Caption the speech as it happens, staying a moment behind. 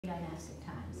dynastic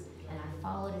times, and I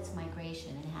followed its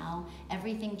migration and how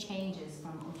everything changes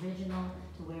from original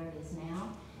to where it is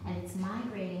now, and it's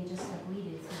migrating just like we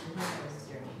did through the hero's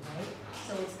journey, right?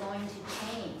 So it's going to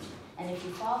change, and if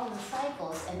you follow the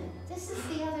cycles, and this is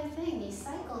the other thing, these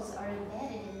cycles are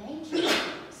embedded in nature.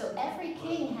 So every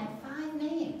king had 5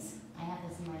 names. I have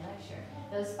this in my lecture.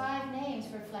 Those 5 names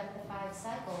reflect the 5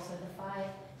 cycles or the 5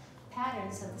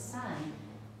 patterns of the sun.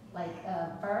 Like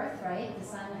birth, right? The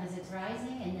sun as it's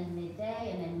rising, and then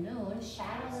midday, and then noon.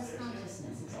 Shadowless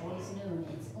consciousness. It's always noon.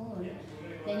 It's un.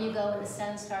 Then you go and the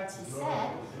sun starts to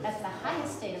set. That's the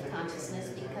highest state of consciousness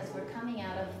because we're coming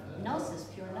out of gnosis,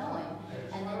 pure knowing.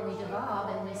 And then we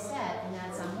devolve and we set, and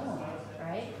that's amun,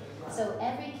 right? So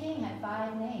every king had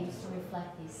 5 names to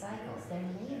reflect these cycles. They're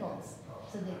labels.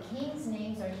 So the king's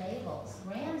names are labels.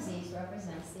 Ramses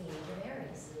represents the age of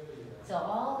Aries. So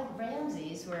all the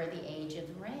Ramses were the age of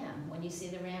the ram. When you see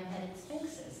the ram-headed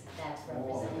sphinxes, that's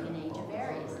representing an age of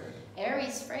Aries.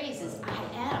 Aries' phrase is, I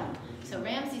am. So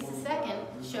Ramses II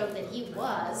showed that he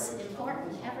was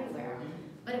important everywhere.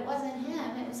 But it wasn't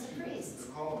him, it was the priests.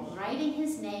 Writing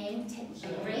his name,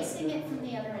 erasing it from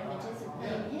the other images, and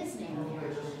putting his name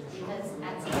there. Because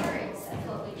that's Aries, that's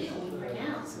what we do. We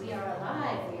pronounce, we are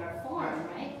alive, we are formed,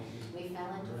 right? We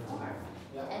fell into form.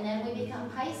 And then we become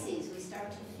Pisces. We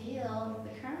start to feel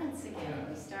the currents again.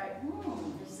 We start,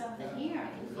 there's something here.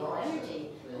 I can feel energy.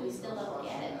 But we still don't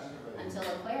get it until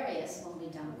Aquarius, when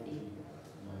we dump the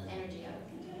energy out of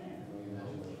the container.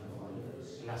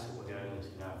 And that's what we're going into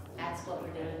now. That's what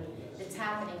we're doing. It's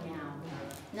happening now.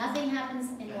 Nothing happens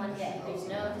in one day. There's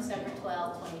no December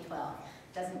 12, 2012.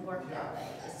 It doesn't work that way.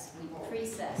 We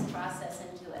process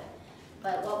into it.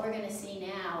 But what we're going to see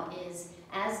now is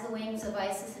as the wings of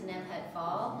Isis and Nebhat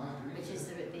fall, which is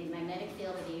the magnetic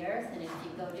field of the Earth, and if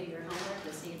you go do your homework,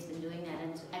 you'll see it's been doing that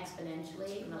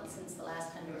exponentially since the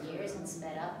last 100 years and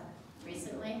sped up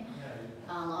recently,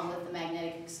 along with the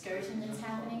magnetic excursion that's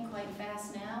happening quite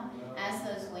fast now. As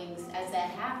those wings, as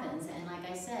that happens, and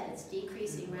like I said, it's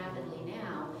decreasing rapidly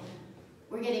now,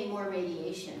 we're getting more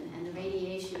radiation, and the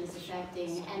radiation is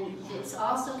affecting, and it's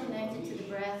also connected to the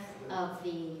breath of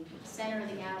the center of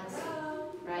the galaxy,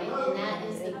 right? And that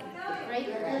is the great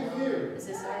breath. Is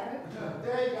this our group?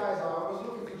 There you guys are. I was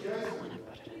looking for Jason.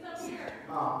 He's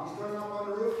turning up on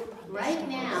the roof. Right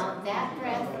now, that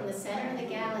breath from the center of the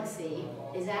galaxy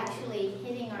is actually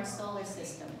hitting our solar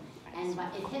system. And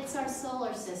it hits our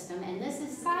solar system, and this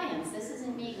is science. This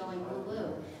isn't me going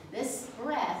woo-woo. This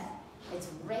breath, it's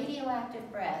radioactive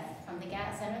breath from the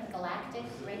center of the galactic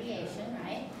radiation,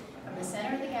 right? From the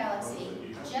center of the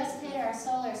galaxy, just hit our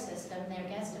solar system. They're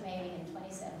guesstimating in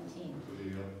 2017.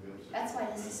 That's why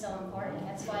this is so important.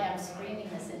 That's why I'm screaming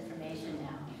this information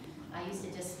now. I used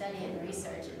to just study it and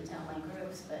research it and tell my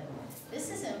groups, but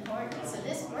this is important. So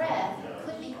this breath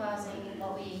could be causing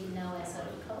what we know as a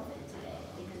COVID today,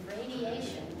 because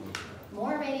radiation,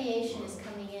 more radiation is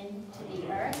coming into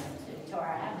the Earth, to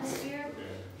our atmosphere,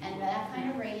 and that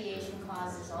kind of radiation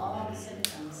causes all the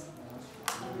symptoms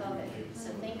of COVID. So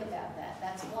think about that.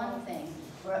 That's one thing.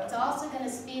 It's also going to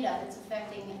speed up. It's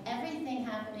affecting everything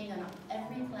happening on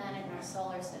every planet in our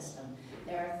solar system.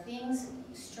 There are things,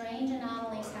 strange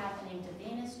anomalies happening to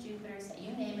Venus, Jupiter,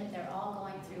 you name it, they're all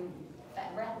going through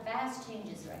vast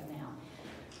changes right now.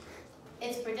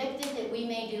 It's predicted that we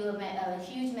may do a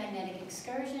huge magnetic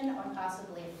excursion or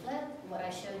possibly a flip. What I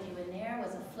showed you in there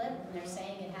was a flip, and they're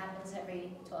saying it happens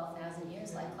every 12,000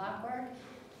 years like clockwork.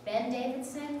 Ben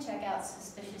Davidson, check out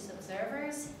Suspicious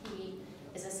Observers. He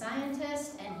is a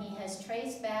scientist, and he has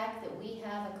traced back that we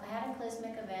have a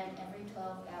cataclysmic event every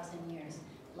 12,000 years,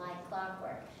 like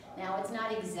clockwork. Now, it's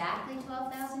not exactly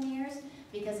 12,000 years,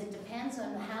 because it depends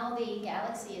on how the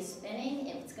galaxy is spinning.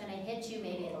 If it's going to hit you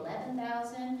maybe at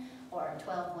 11,000 or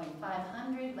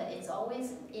 12,500, but it's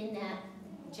always in that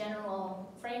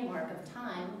general framework of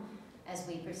time as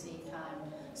we perceive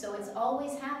time. So it's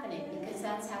always happening because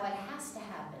that's how it has to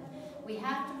happen. We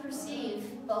have to perceive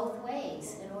both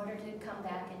ways in order to come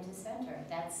back into center.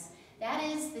 That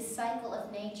is the cycle of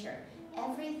nature.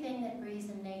 Everything that breathes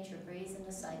in nature breathes in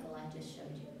the cycle I just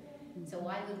showed you. So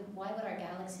why would our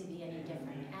galaxy be any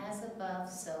different? As above,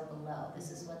 so below.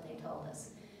 This is what they told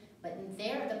us. But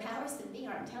the powers that be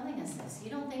aren't telling us this. You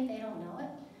don't think they don't know it?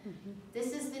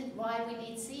 This is why we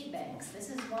need seed banks. This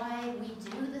is why we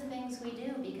do the things we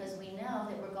do, because we know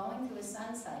that we're going through a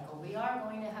sun cycle. We are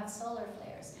going to have solar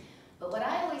flares. But what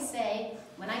I always say,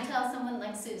 when I tell someone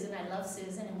like Susan, I love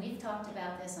Susan, and we've talked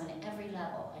about this on every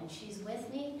level, and she's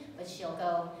with me, but she'll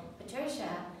go, Patricia,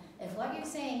 if what you're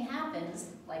saying happens,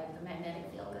 like the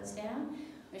magnetic field goes down,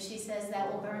 or she says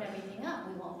that will burn everything up,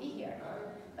 we won't be here.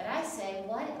 But I say,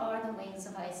 what are the wings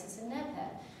of Isis and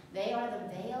Nebhet? They are the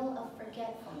veil of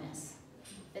forgetfulness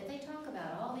that they talk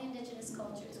about, all the indigenous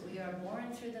cultures. We are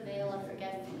born through the veil of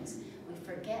forgetfulness. We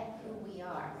forget who we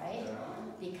are, right?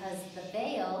 Because the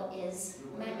veil is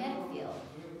magnetic field.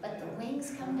 But the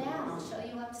wings come down. I'll show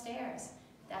you upstairs.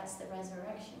 That's the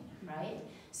resurrection, right?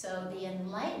 So the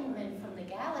enlightenment from the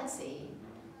galaxy,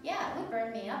 yeah, it would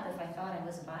burn me up if I thought I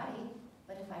was a body.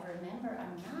 But if I remember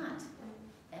I'm not,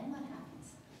 then what happens?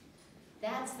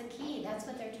 That's the key. That's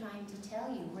what they're trying to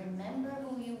tell you. Remember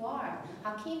who you are.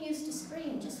 Hakeem used to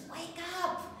scream, just wake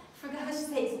up. For gosh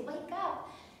sakes, wake up.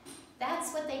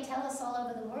 That's what they tell us all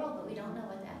over the world, but we don't know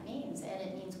what that means. And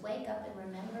it means wake up and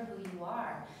remember who you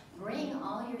are. Bring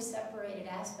all your separated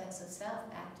aspects of self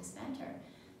back to center.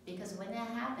 Because when that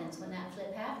happens, when that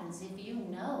flip happens, if you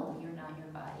know you're not your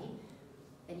body,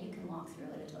 then you can walk through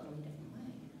it a totally different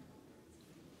way.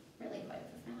 Really quite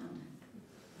profound.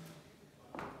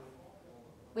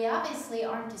 We obviously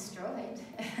aren't destroyed,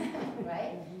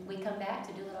 right? We come back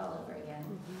to do it all over again.